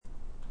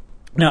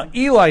Now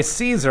Eli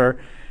sees her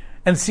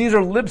and sees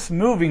her lips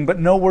moving but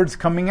no words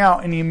coming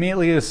out, and he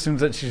immediately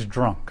assumes that she's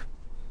drunk.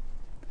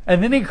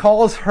 And then he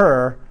calls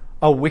her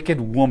a wicked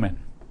woman,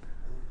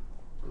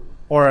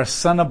 or a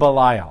son of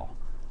Belial.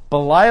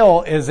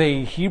 Belial is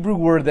a Hebrew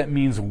word that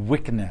means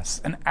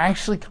wickedness, and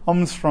actually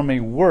comes from a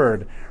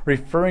word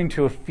referring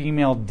to a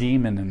female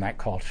demon in that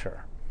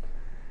culture.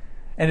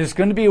 And it's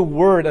going to be a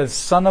word, a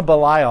son of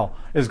Belial,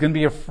 is going to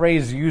be a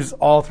phrase used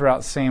all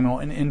throughout Samuel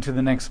and into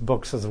the next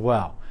books as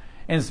well.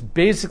 And it's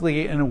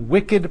basically a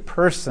wicked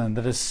person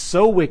that is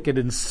so wicked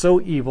and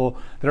so evil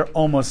that are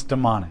almost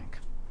demonic.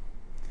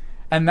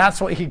 And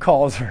that's what he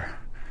calls her.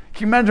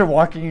 Can you imagine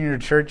walking in your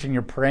church and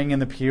you're praying in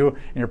the pew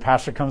and your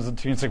pastor comes up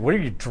to you and says, "What are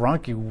you,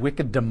 drunk, you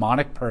wicked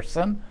demonic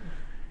person?"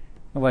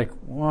 You're like,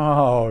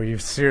 whoa,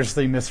 you've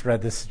seriously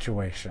misread this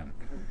situation.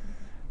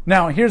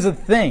 Now, here's the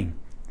thing.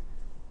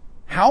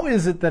 How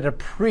is it that a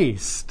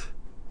priest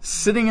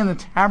sitting in the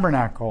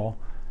tabernacle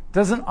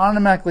doesn't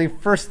automatically,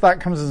 first thought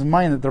comes to his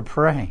mind that they're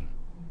praying?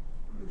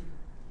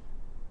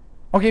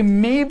 Okay,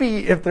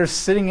 maybe if they're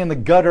sitting in the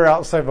gutter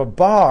outside of a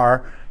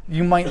bar,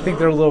 you might think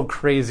they're a little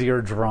crazy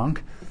or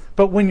drunk.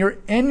 But when you're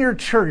in your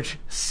church,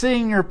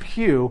 sitting in your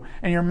pew,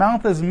 and your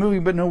mouth is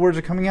moving but no words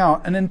are coming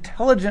out, an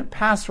intelligent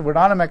pastor would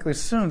automatically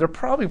assume they're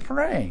probably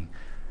praying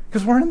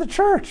because we're in the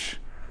church.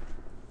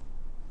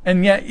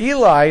 And yet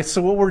Eli,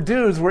 so what we're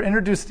doing is we're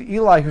introduced to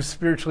Eli, who's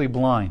spiritually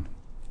blind.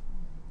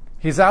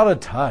 He's out of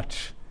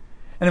touch.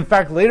 And in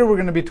fact, later we're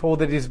going to be told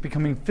that he's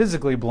becoming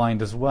physically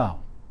blind as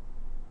well.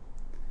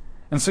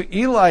 And so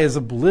Eli is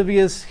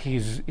oblivious,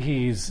 he's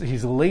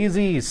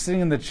lazy, he's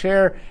sitting in the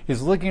chair,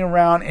 he's looking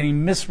around, and he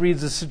misreads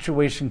the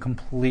situation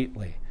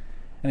completely.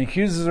 And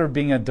accuses her of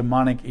being a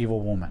demonic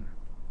evil woman.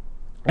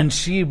 And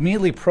she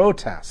immediately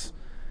protests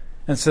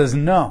and says,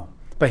 "No."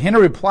 But Hannah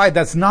replied,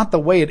 "That's not the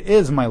way it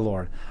is, my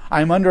lord.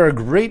 I am under a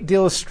great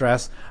deal of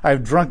stress. I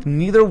have drunk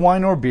neither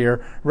wine nor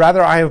beer.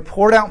 Rather, I have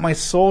poured out my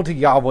soul to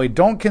Yahweh.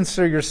 Don't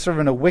consider your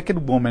servant a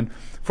wicked woman,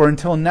 for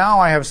until now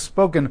I have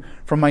spoken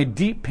from my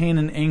deep pain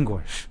and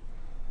anguish."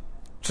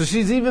 So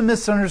she's even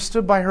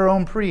misunderstood by her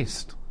own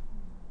priest.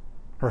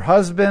 Her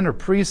husband, her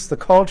priest, the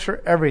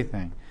culture,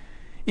 everything.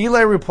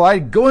 Eli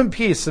replied, "Go in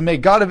peace, and may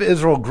God of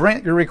Israel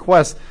grant your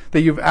request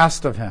that you've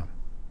asked of him."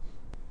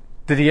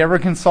 Did he ever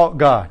consult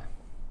God?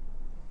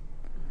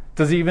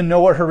 Does he even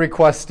know what her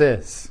request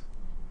is?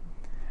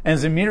 And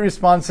his immediate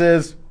response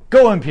is,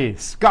 "Go in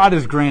peace. God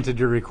has granted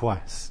your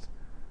request."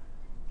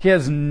 He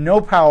has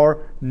no power,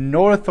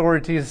 no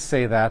authority to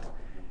say that.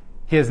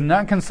 He has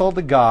not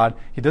consulted God.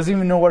 He doesn't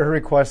even know what her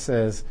request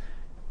is,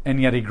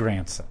 and yet he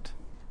grants it.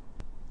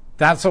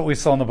 That's what we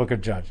saw in the book of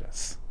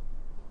Judges.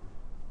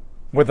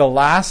 With the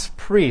last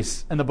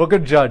priest in the book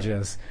of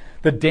Judges,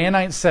 the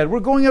Danites said, "We're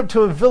going up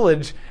to a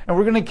village, and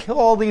we're going to kill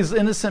all these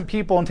innocent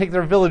people and take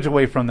their village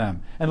away from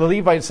them." And the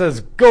Levite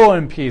says, "Go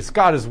in peace.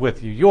 God is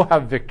with you. You'll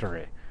have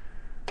victory."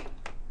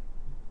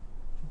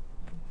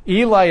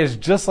 Eli is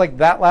just like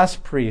that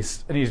last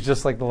priest, and he's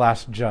just like the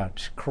last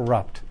judge,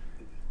 corrupt,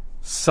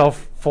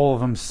 full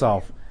of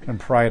himself and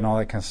pride and all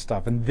that kind of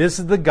stuff. And this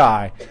is the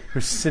guy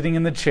who's sitting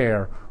in the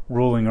chair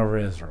ruling over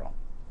Israel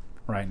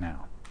right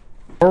now.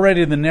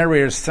 Already the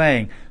narrator is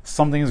saying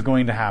something is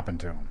going to happen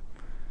to him.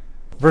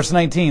 Verse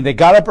 19, they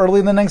got up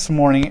early the next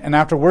morning, and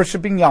after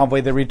worshiping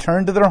Yahweh, they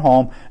returned to their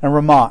home in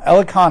Ramah.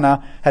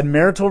 Elkanah had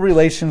marital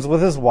relations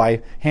with his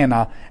wife,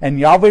 Hannah, and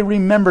Yahweh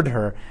remembered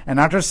her. And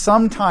after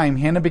some time,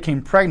 Hannah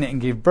became pregnant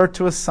and gave birth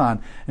to a son,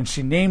 and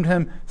she named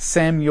him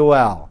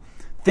Samuel,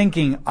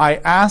 thinking, "I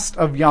asked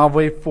of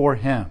Yahweh for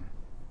him."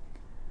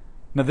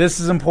 Now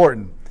this is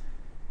important.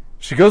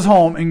 She goes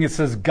home and it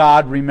says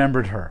God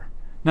remembered her.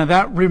 Now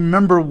that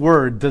remember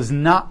word does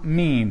not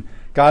mean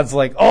God's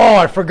like, "Oh,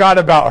 I forgot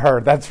about her.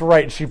 That's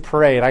right, she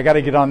prayed. I got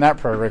to get on that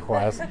prayer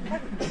request."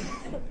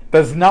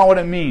 That's not what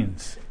it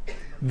means.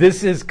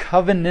 This is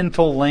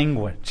covenantal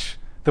language.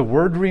 The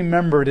word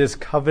remembered is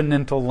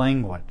covenantal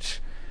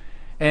language.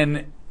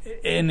 And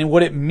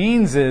what it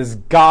means is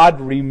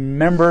God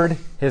remembered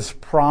his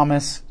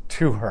promise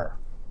to her.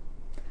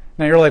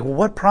 Now you're like,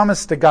 what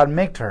promise did God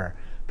make to her?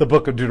 The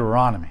book of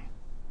Deuteronomy.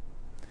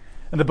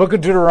 In the book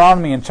of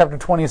Deuteronomy, in chapter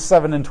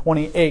 27 and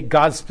 28,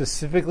 God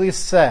specifically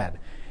said,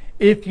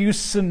 "If you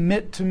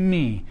submit to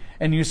me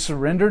and you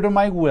surrender to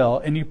my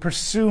will and you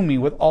pursue me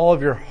with all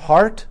of your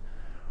heart,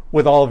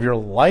 with all of your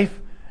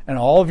life, and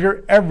all of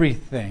your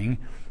everything,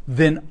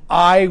 then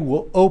I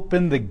will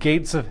open the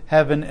gates of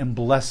heaven and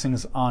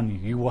blessings on you.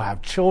 You will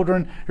have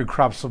children, your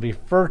crops will be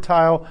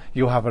fertile,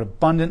 you'll have an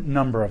abundant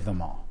number of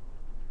them all."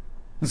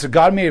 And so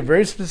God made a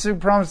very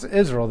specific promise to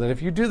Israel that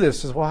if you do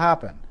this, this will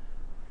happen.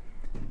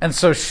 And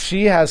so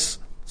she has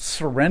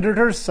surrendered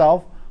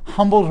herself,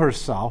 humbled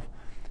herself.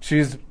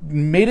 She's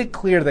made it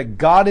clear that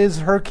God is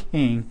her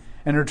king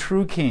and her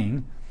true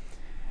king.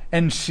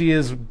 And she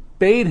has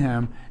obeyed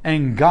him,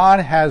 and God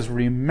has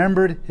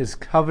remembered his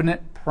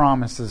covenant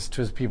promises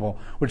to his people,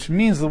 which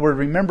means the word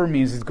remember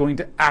means he's going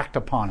to act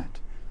upon it.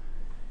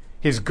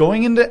 He's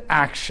going into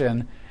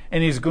action,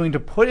 and he's going to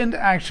put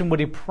into action what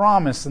he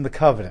promised in the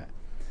covenant,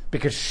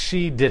 because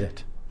she did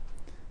it.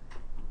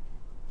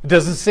 It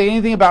doesn't say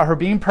anything about her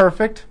being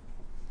perfect.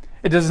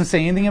 It doesn't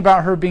say anything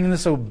about her being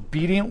this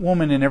obedient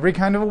woman in every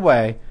kind of a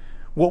way.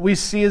 What we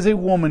see is a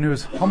woman who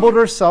has humbled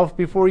herself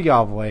before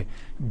Yahweh,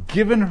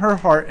 given her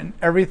heart and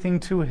everything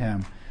to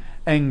him,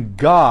 and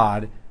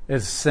God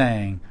is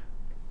saying,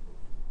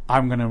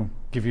 I'm going to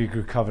give you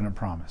good covenant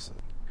promises.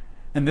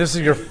 And this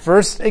is your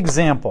first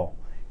example.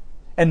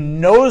 And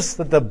notice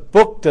that the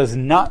book does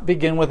not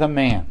begin with a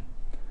man.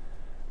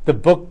 The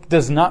book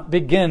does not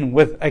begin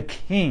with a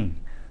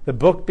king. The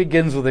book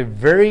begins with a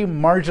very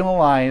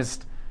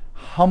marginalized,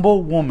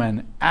 humble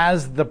woman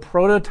as the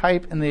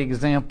prototype and the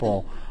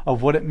example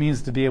of what it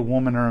means to be a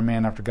woman or a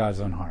man after God's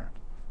own heart.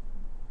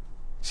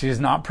 She is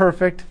not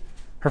perfect.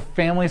 Her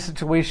family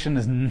situation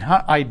is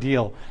not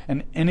ideal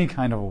in any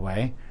kind of a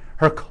way.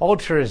 Her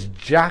culture is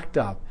jacked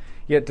up.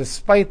 Yet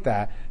despite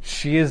that,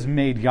 she has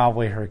made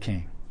Yahweh her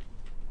king.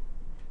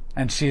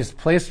 And she has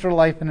placed her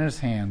life in his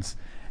hands,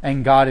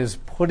 and God is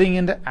putting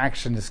into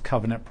action his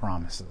covenant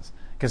promises.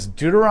 Because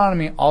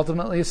Deuteronomy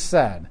ultimately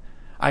said,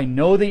 I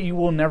know that you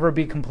will never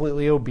be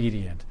completely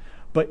obedient,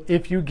 but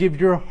if you give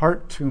your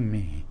heart to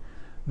me,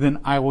 then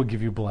I will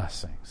give you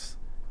blessings.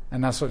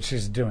 And that's what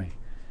she's doing.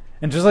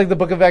 And just like the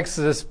book of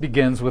Exodus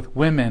begins with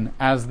women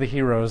as the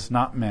heroes,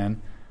 not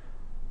men,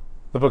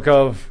 the book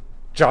of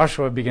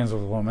Joshua begins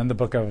with women, the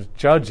book of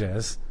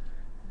Judges,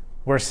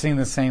 we're seeing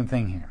the same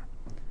thing here.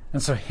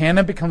 And so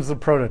Hannah becomes the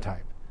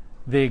prototype,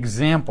 the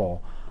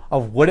example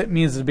of what it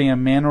means to be a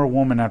man or a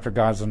woman after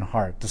God's own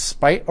heart,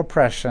 despite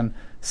oppression,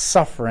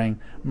 suffering,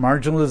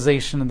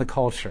 marginalization in the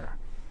culture.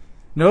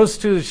 Notice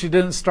too that she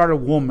didn't start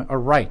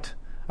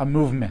a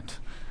movement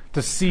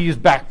to seize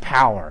back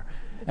power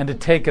and to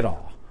take it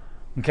all.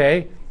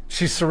 Okay?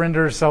 She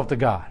surrendered herself to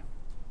God.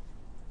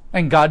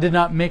 And God did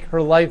not make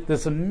her life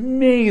this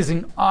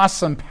amazing,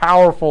 awesome,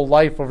 powerful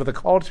life over the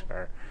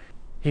culture.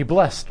 He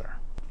blessed her.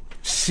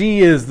 She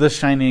is the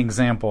shining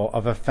example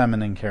of a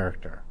feminine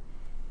character.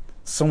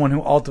 Someone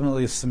who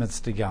ultimately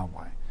submits to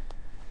Yahweh.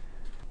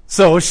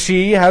 So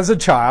she has a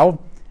child,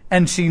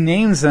 and she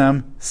names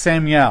him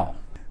Samuel.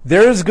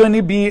 There is going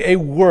to be a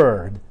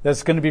word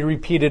that's going to be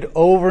repeated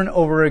over and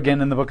over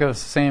again in the book of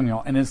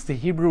Samuel, and it's the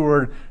Hebrew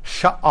word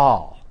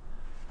sha'al.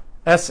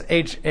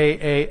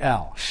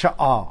 S-H-A-A-L.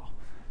 Sha'al.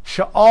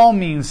 Sha'al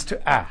means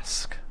to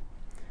ask.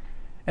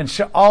 And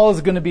sha'al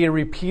is going to be a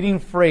repeating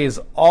phrase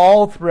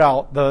all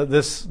throughout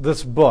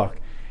this book.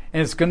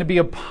 And it's going to be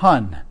a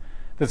pun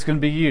that's going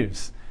to be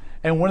used.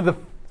 And one of the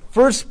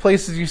first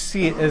places you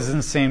see it is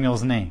in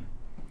Samuel's name.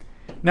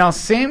 Now,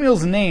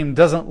 Samuel's name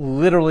doesn't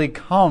literally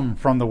come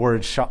from the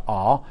word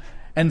sha'al.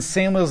 And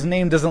Samuel's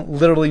name doesn't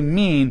literally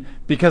mean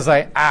because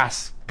I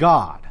asked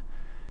God.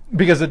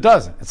 Because it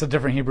doesn't. It's a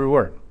different Hebrew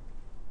word.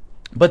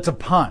 But it's a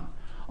pun.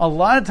 A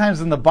lot of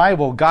times in the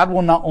Bible, God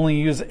will not only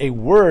use a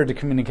word to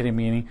communicate a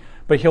meaning,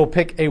 but he'll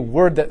pick a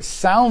word that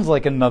sounds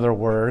like another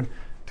word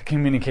to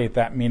communicate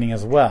that meaning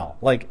as well.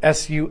 Like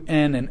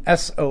S-U-N and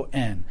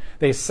S-O-N.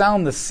 They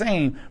sound the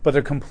same, but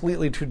they're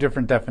completely two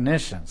different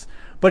definitions.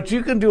 But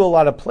you can do a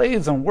lot of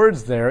plays on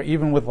words there,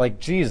 even with like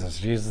Jesus.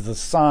 Jesus is the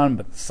Son,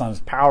 but the Son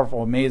is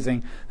powerful,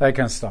 amazing, that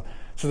kind of stuff.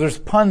 So there's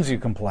puns you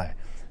can play.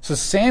 So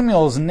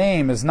Samuel's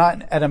name is not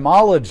an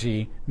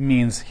etymology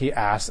means he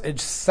asks. It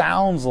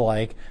sounds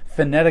like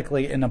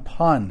phonetically in a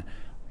pun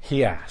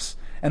he asks.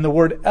 And the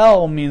word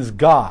El means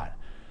God.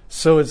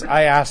 So it's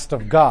I asked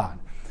of God.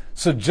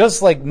 So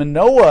just like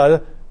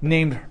Manoah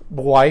named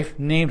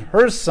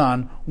her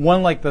son,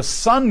 one like the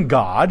sun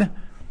god,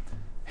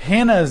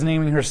 Hannah is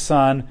naming her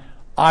son,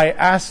 I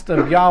asked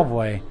of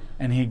Yahweh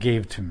and he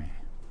gave to me.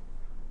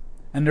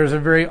 And there's a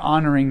very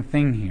honoring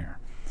thing here.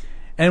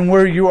 And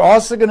where you're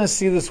also going to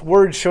see this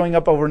word showing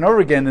up over and over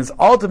again is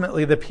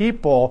ultimately the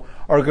people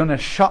are going to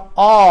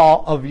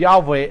sha'al of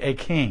Yahweh a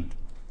king.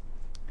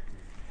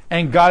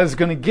 And God is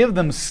going to give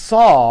them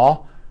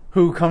Saul,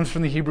 who comes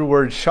from the Hebrew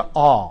word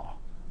sha'al,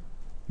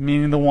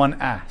 meaning the one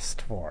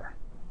asked for.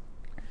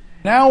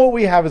 Now what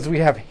we have is we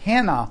have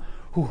Hannah,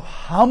 who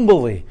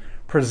humbly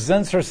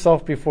presents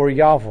herself before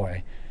Yahweh,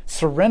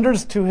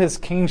 surrenders to his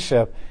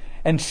kingship,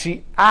 and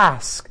she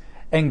asks,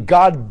 and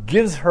God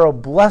gives her a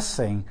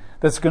blessing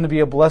that's going to be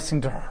a blessing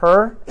to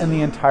her and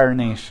the entire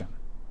nation.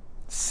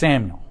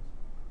 Samuel.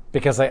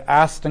 Because I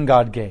asked and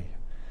God gave.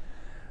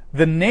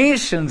 The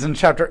nations in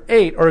chapter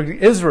 8, or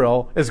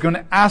Israel, is going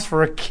to ask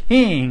for a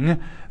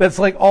king that's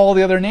like all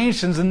the other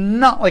nations and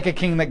not like a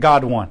king that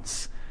God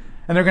wants.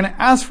 And they're going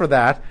to ask for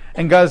that,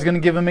 and God is going to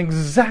give them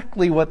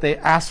exactly what they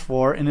asked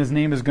for, and his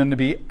name is going to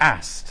be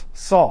asked,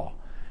 Saul.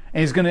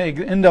 And he's going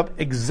to end up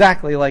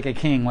exactly like a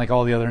king like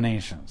all the other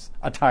nations,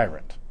 a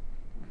tyrant.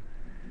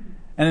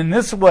 And in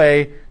this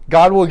way,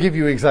 God will give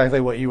you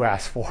exactly what you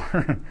ask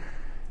for.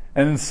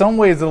 And in some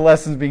ways, the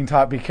lesson's being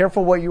taught, be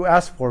careful what you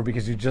ask for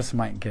because you just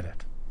might get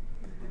it.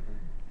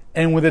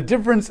 And what the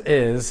difference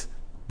is,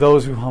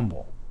 those who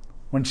humble.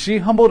 When she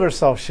humbled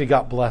herself, she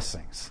got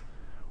blessings.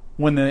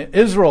 When the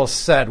Israel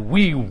said,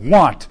 we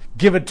want,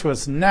 give it to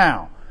us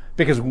now,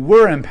 because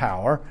we're in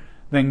power,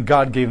 then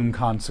God gave them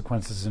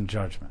consequences and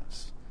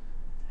judgments.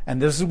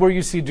 And this is where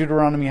you see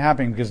Deuteronomy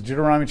happening, because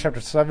Deuteronomy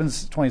chapter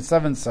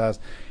 27 says,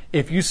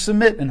 if you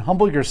submit and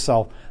humble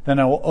yourself, then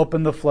I will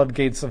open the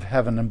floodgates of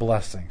heaven and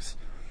blessings.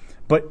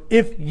 But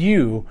if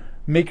you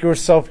make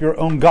yourself your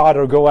own God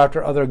or go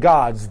after other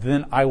gods,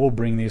 then I will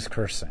bring these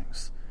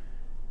cursings.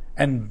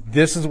 And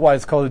this is why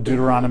it's called a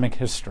Deuteronomic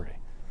history.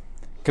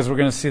 Because we're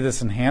going to see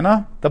this in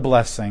Hannah, the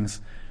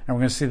blessings, and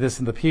we're going to see this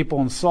in the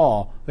people in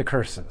Saul, the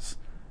curses.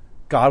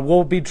 God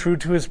will be true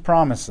to his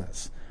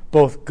promises,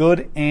 both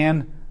good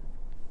and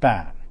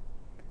bad.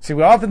 See,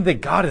 we often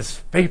think God is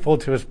faithful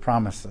to his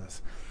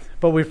promises,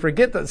 but we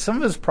forget that some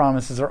of his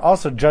promises are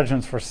also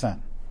judgments for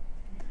sin.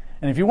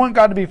 And if you want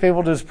God to be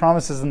faithful to his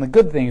promises in the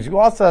good things, you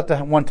also have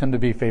to want him to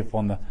be faithful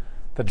in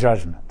the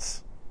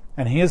judgments.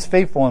 And he is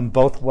faithful in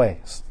both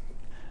ways.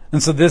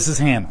 And so this is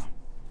Hannah.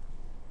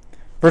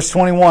 Verse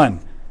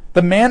 21,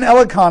 the man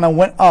Elkanah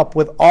went up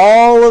with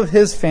all of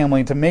his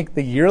family to make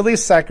the yearly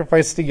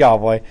sacrifice to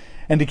Yahweh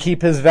and to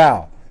keep his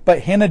vow.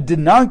 But Hannah did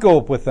not go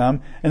up with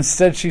them.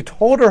 Instead, she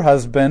told her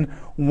husband,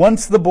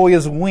 once the boy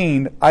is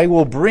weaned, I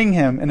will bring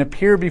him and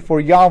appear before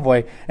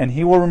Yahweh, and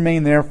he will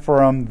remain there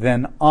from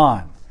then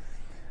on.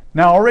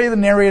 Now, already the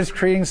narrator is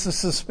creating some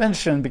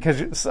suspension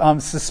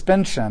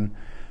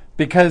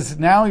because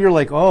now you're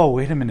like, oh,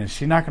 wait a minute, is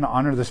she not going to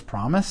honor this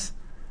promise?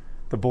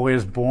 The boy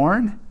is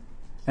born,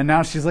 and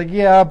now she's like,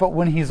 yeah, but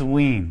when he's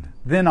weaned,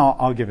 then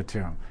I'll give it to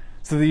him.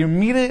 So the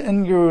immediate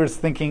in you is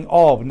thinking,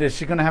 oh, is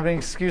she going to have an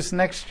excuse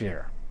next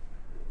year?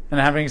 And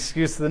have an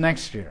excuse the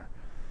next year.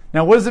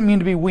 Now, what does it mean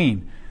to be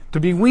weaned? To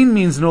be weaned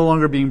means no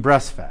longer being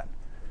breastfed.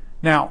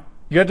 Now,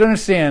 you have to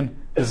understand,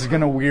 this is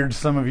going to weird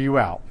some of you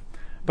out,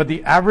 but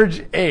the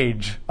average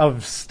age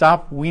of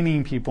stop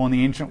weaning people in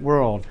the ancient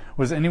world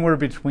was anywhere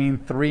between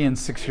 3 and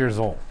 6 years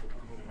old.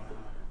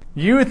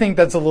 You would think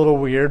that's a little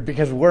weird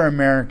because we're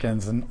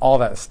Americans and all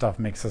that stuff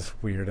makes us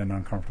weird and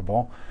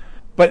uncomfortable.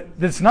 But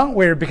it's not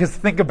weird because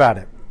think about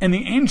it. In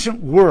the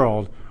ancient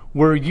world,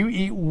 where you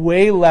eat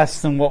way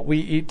less than what we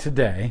eat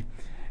today,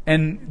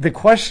 and the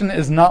question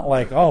is not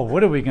like, oh,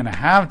 what are we going to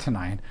have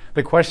tonight?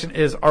 The question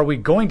is, are we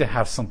going to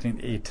have something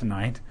to eat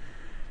tonight?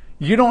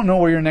 You don't know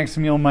where your next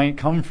meal might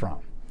come from.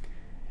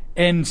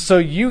 And so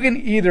you can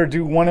either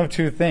do one of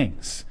two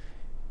things.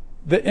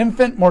 The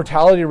infant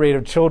mortality rate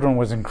of children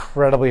was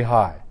incredibly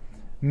high.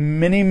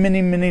 Many,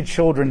 many, many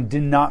children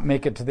did not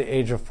make it to the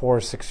age of 4 or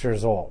 6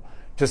 years old.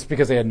 Just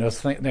because they had no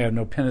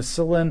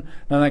penicillin,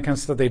 none of that kind of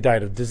stuff. They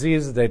died of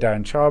disease, they died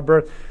in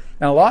childbirth.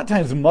 And a lot of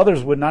times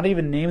mothers would not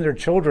even name their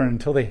children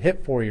until they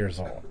hit 4 years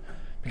old.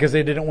 Because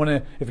they didn't want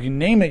to, if you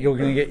name it, you're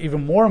going to get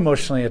even more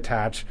emotionally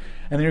attached,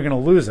 and then you're going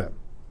to lose it.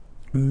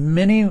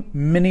 Many,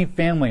 many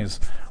families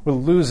will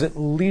lose at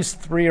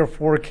least 3 or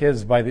 4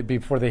 kids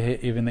before they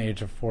hit even the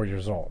age of 4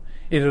 years old.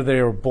 Either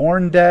they were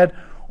born dead,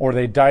 or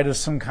they died of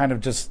some kind of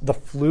just the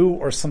flu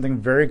or something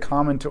very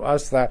common to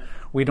us that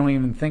we don't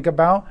even think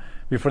about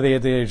before they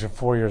hit the age of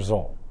 4 years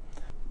old.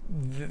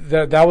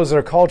 That was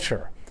their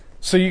culture.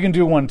 So you can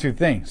do one of two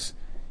things.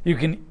 You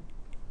can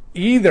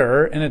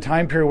either, in a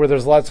time period where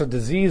there's lots of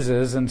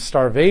diseases and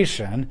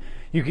starvation,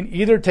 you can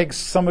either take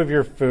some of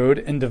your food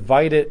and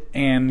divide it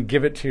and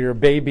give it to your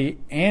baby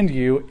and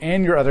you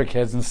and your other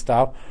kids and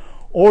stuff,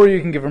 or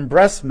you can give them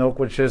breast milk,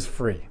 which is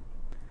free.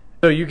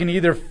 So you can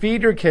either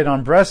feed your kid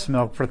on breast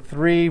milk for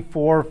 3,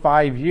 4,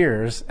 5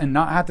 years and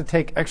not have to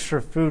take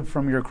extra food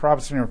from your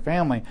crops and your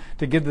family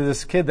to give to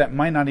this kid that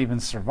might not even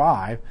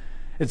survive.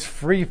 It's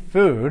free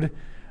food.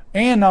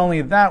 And not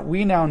only that,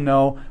 we now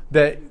know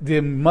that the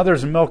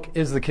mother's milk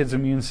is the kid's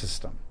immune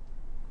system.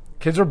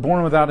 Kids are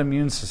born without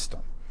immune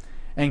system.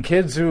 And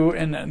kids who,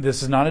 and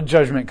this is not a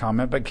judgment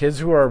comment, but kids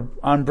who are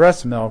on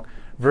breast milk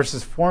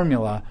versus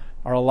formula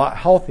are a lot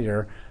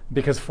healthier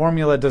because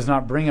formula does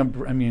not bring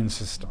an immune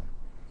system.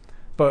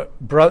 But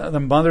the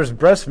mother's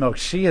breast milk,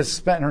 she has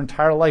spent her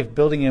entire life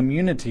building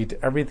immunity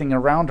to everything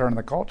around her in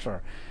the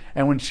culture.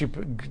 And when she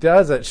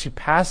does it, she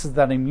passes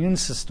that immune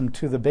system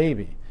to the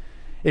baby.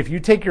 If you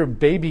take your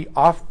baby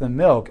off the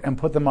milk and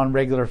put them on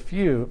regular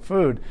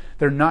food,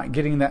 they're not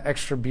getting that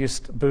extra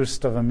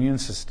boost of immune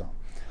system.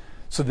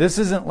 So this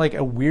isn't like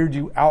a weird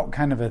you out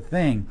kind of a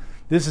thing.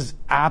 This is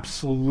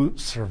absolute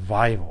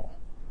survival.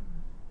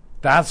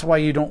 That's why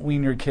you don't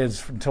wean your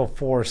kids until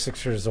 4 or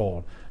 6 years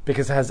old,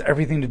 because it has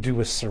everything to do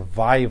with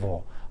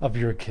survival of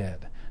your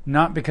kid.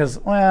 Not because,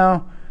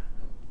 well,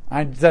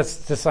 I'm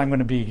going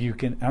to be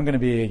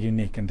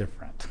unique and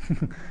different,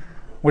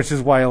 which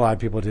is why a lot of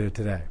people do it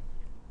today.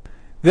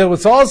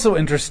 What's also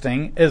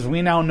interesting is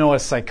we now know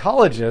as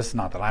psychologists,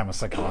 not that I'm a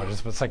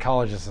psychologist, but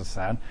psychologists have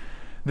said,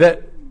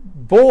 that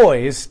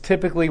boys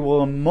typically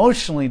will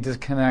emotionally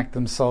disconnect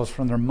themselves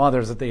from their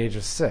mothers at the age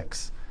of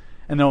 6.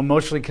 And they'll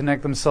emotionally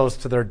connect themselves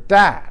to their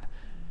dad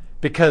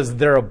because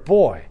they're a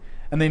boy.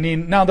 And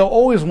they'll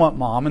always want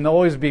mom and they'll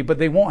always be, but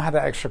they won't have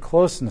that extra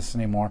closeness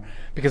anymore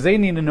because they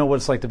need to know what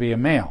it's like to be a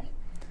male.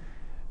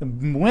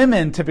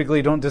 Women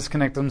typically don't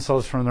disconnect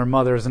themselves from their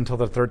mothers until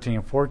they're 13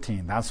 and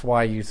 14. That's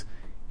why you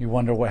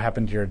wonder what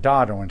happened to your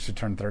daughter when she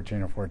turned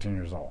 13 or 14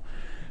 years old.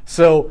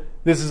 So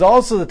this is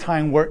also the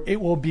time where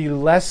it will be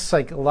less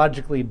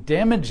psychologically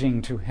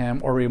damaging to him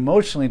or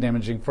emotionally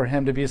damaging for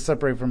him to be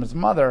separated from his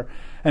mother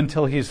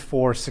until he's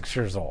 4 or 6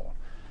 years old.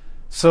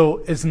 So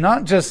it's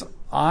not just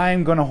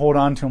I'm going to hold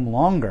on to him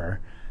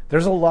longer.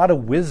 There's a lot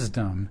of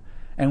wisdom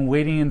and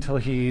waiting until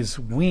he's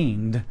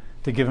weaned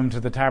to give him to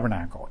the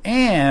tabernacle.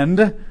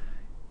 And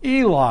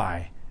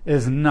Eli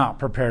is not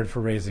prepared for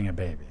raising a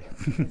baby.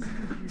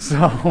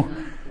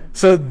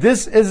 So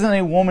this isn't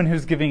a woman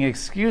who's giving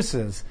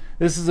excuses.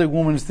 This is a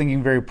woman who's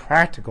thinking very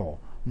practical.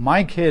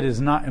 My kid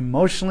is not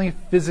emotionally,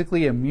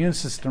 physically, immune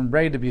system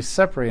ready to be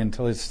separated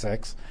until he's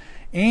 6.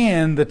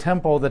 And the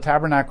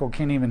tabernacle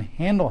can't even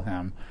handle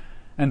him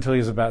until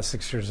he's about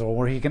 6 years old,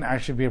 where he can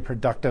actually be a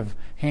productive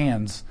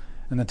hands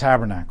in the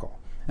tabernacle.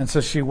 And so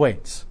she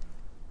waits.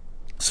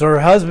 So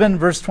her husband,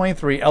 verse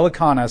 23,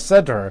 Elkanah,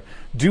 said to her,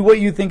 do what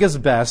you think is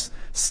best.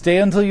 Stay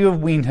until you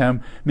have weaned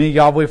him. May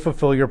Yahweh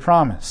fulfill your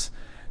promise.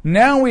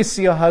 Now we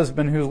see a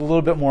husband who's a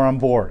little bit more on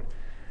board.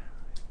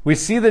 We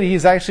see that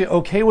he's actually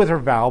okay with her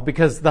vow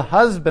because the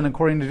husband,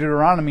 according to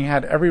Deuteronomy,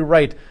 had every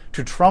right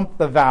to trump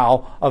the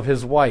vow of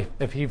his wife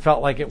if he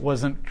felt like it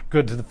wasn't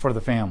good for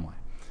the family.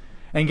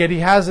 And yet he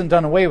hasn't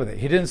done away with it.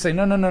 He didn't say,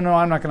 no, I'm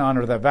not going to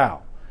honor that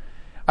vow.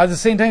 At the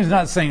same time, he's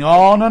not saying,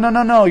 oh,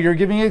 no, you're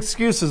giving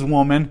excuses,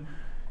 woman.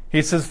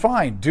 He says,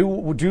 fine, do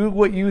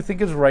what you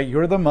think is right.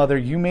 You're the mother.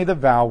 You made the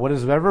vow. What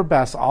is ever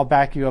best, I'll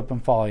back you up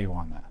and follow you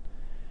on that.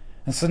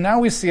 And so now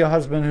we see a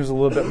husband who's a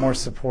little bit more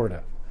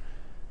supportive.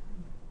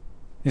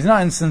 He's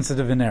not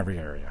insensitive in every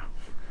area.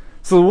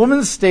 So the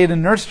woman stayed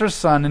and nursed her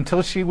son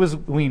until she was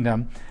weaned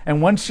him.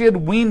 And when she had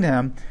weaned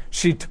him,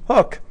 she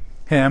took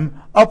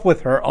him up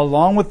with her,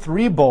 along with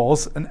 3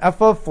 bulls, an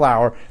ephah of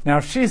flour. Now,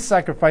 if she's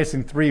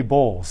sacrificing 3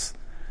 bulls,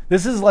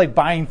 this is like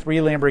buying 3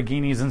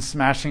 Lamborghinis and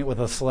smashing it with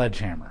a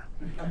sledgehammer.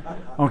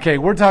 Okay,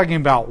 we're talking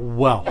about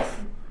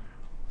wealth.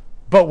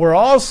 But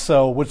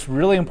what's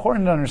really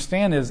important to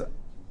understand is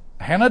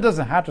Hannah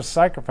doesn't have to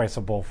sacrifice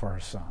a bull for her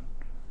son.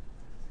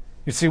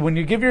 You see, when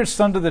you give your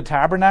son to the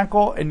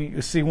tabernacle, and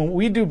you see, when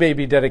we do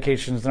baby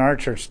dedications in our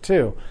church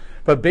too,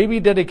 but baby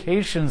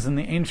dedications in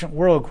the ancient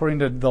world, according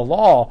to the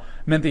law,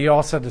 meant that you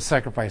also had to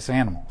sacrifice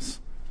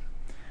animals.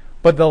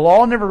 But the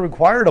law never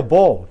required a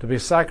bull to be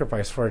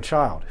sacrificed for a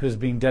child who's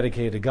being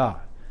dedicated to God,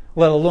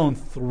 let alone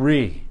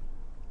 3.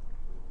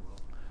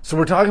 So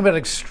we're talking about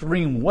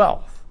extreme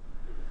wealth.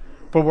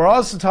 But we're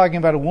also talking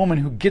about a woman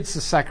who gets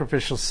the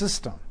sacrificial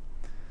system.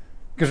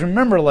 Because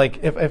remember, like,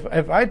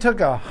 if I took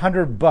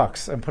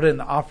 $100 and put it in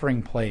the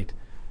offering plate,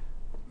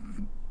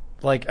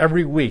 like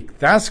every week,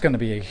 that's going to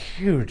be a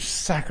huge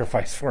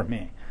sacrifice for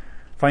me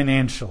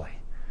financially.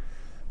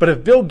 But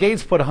if Bill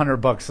Gates put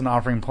 $100 in the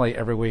offering plate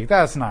every week,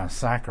 that's not a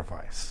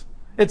sacrifice.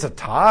 It's a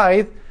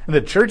tithe, and the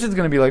church is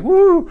going to be like,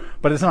 woo,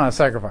 but it's not a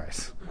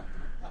sacrifice.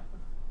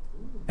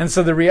 And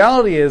so the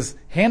reality is,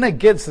 Hannah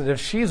gets that if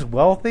she's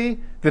wealthy,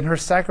 then her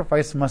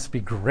sacrifice must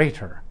be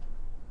greater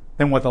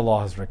than what the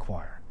law has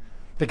required.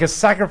 Because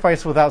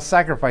sacrifice without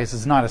sacrifice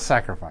is not a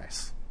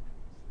sacrifice.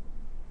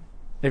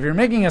 If you're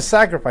making a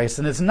sacrifice,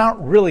 then it's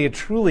not really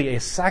truly a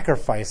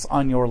sacrifice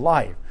on your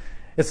life.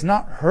 It's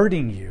not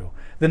hurting you,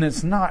 then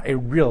it's not a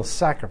real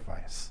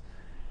sacrifice.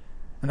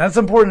 And that's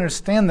important to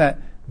understand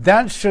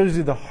that shows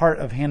you the heart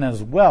of Hannah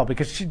as well,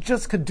 because she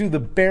just could do the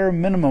bare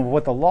minimum of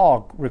what the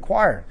law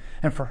required.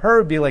 And for her,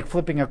 it would be like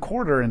flipping a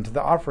quarter into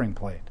the offering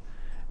plate.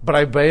 But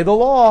I obey the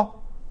law.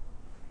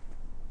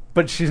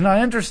 But she's not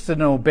interested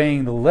in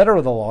obeying the letter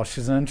of the law.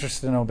 She's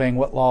interested in obeying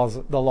what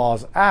the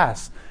laws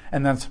ask,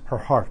 and that's her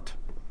heart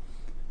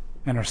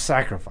and her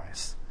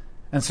sacrifice.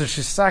 And so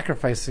she's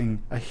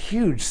sacrificing a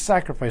huge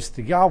sacrifice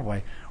to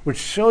Yahweh, which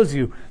shows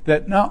you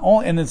that not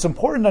only, and it's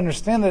important to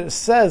understand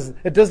that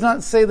it does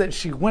not say that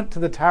she went to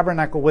the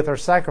tabernacle with her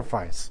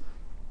sacrifice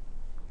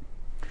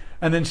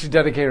and then she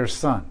dedicated her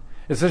son.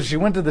 It says she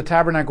went to the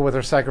tabernacle with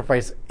her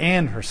sacrifice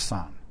and her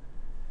son,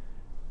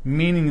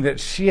 meaning that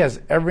she has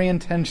every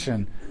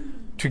intention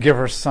to give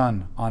her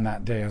son on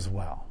that day as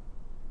well.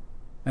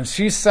 And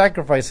she's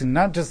sacrificing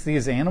not just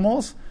these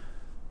animals,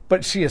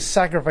 but she is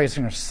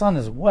sacrificing her son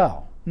as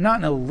well. Not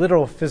in a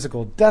literal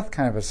physical death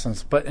kind of a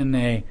sense, but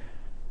in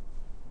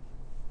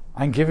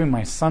I'm giving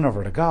my son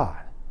over to God.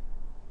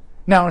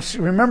 Now,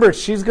 remember,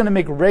 she's going to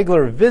make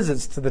regular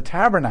visits to the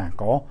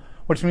tabernacle,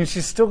 which means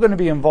she's still going to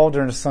be involved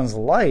in her son's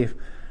life,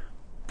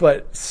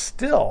 but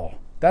still,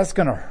 that's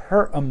going to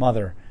hurt a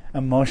mother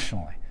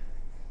emotionally.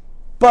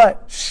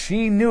 But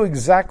she knew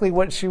exactly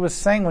what she was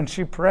saying when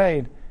she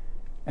prayed,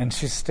 and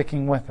she's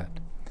sticking with it.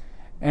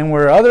 And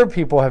where other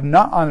people have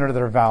not honored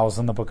their vows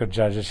in the book of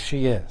Judges,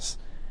 she is.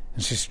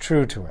 And she's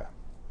true to it.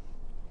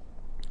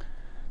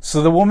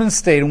 So the woman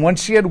stayed, and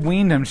once she had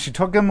weaned him, she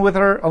took him with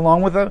her,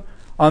 along with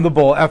on the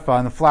bowl, ephah,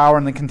 and the flour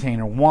in the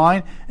container,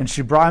 wine, and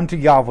she brought him to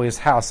Yahweh's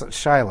house at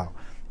Shiloh,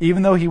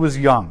 even though he was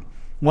young.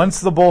 Once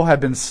the bull had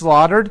been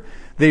slaughtered,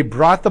 they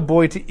brought the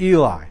boy to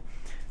Eli.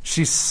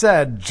 She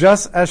said,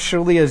 "Just as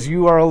surely as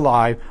you are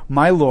alive,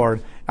 my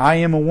Lord, I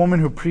am a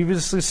woman who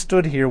previously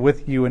stood here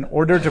with you in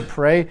order to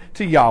pray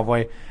to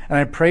Yahweh, and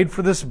I prayed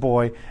for this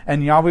boy,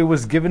 and Yahweh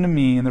was given to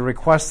me in the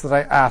request that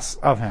I asked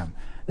of him.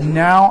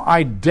 Now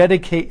I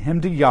dedicate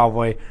him to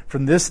Yahweh.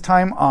 From this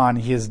time on,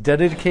 he is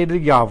dedicated to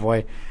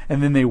Yahweh.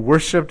 And then they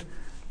worshipped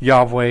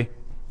Yahweh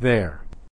there.